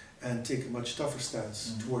and take a much tougher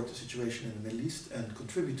stance toward the situation in the Middle East and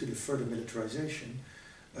contribute to the further militarization,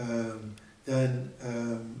 then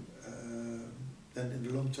in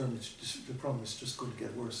the long term the problem is just going to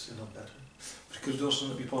get worse and not better. But could it also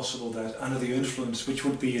not be possible that under the influence, which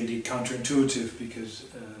would be indeed counterintuitive, because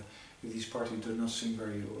these parties do not seem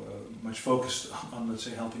very much focused on, let's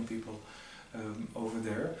say, helping people over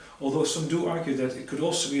there, although some do argue that it could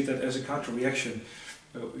also be that as a counter-reaction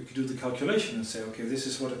we could do the calculation and say, okay, this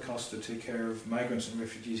is what it costs to take care of migrants and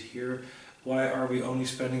refugees here. Why are we only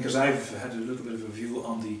spending, because I've had a little bit of a view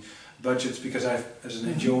on the budgets, because as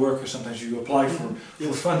an NGO worker, sometimes you apply for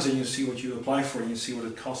funds and you see what you apply for and you see what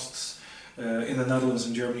it costs in the Netherlands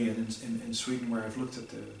and Germany and in Sweden, where I've looked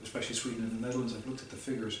at especially Sweden and the Netherlands, I've looked at the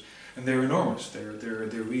figures, and they're enormous. They're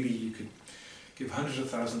really, you could give hundreds of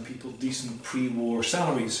thousands of people decent pre-war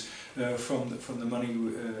salaries from the money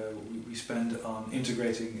we spend on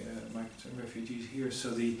integrating migrants and refugees here.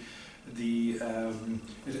 So it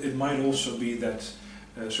might also be that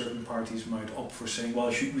certain parties might opt for saying, well,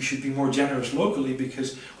 we should be more generous locally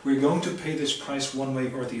because we're going to pay this price one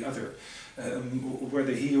way or the other.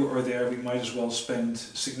 Whether here or there, we might as well spend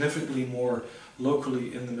significantly more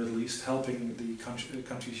locally in the Middle East, helping the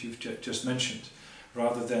countries you've just mentioned,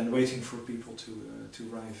 rather than waiting for people to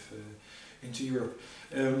arrive into Europe.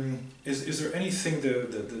 Is there anything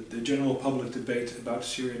the general public debate about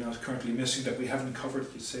Syria now is currently missing that we haven't covered?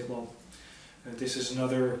 You say, well, this is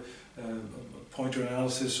another point or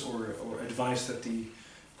analysis or advice that the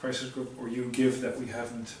crisis group or you give that we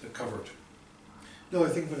haven't covered? No, I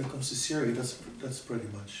think when it comes to Syria, that's pretty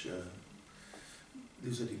much,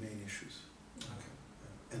 these are the main issues. Okay.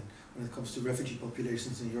 And when it comes to refugee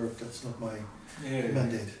populations in Europe, that's not my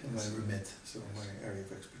mandate, my remit, so my area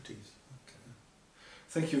of expertise. Okay.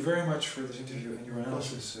 Thank you very much for this interview and your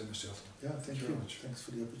analysis, Mr. Hiltermann. Yeah, thank you very much. Thanks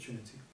for the opportunity.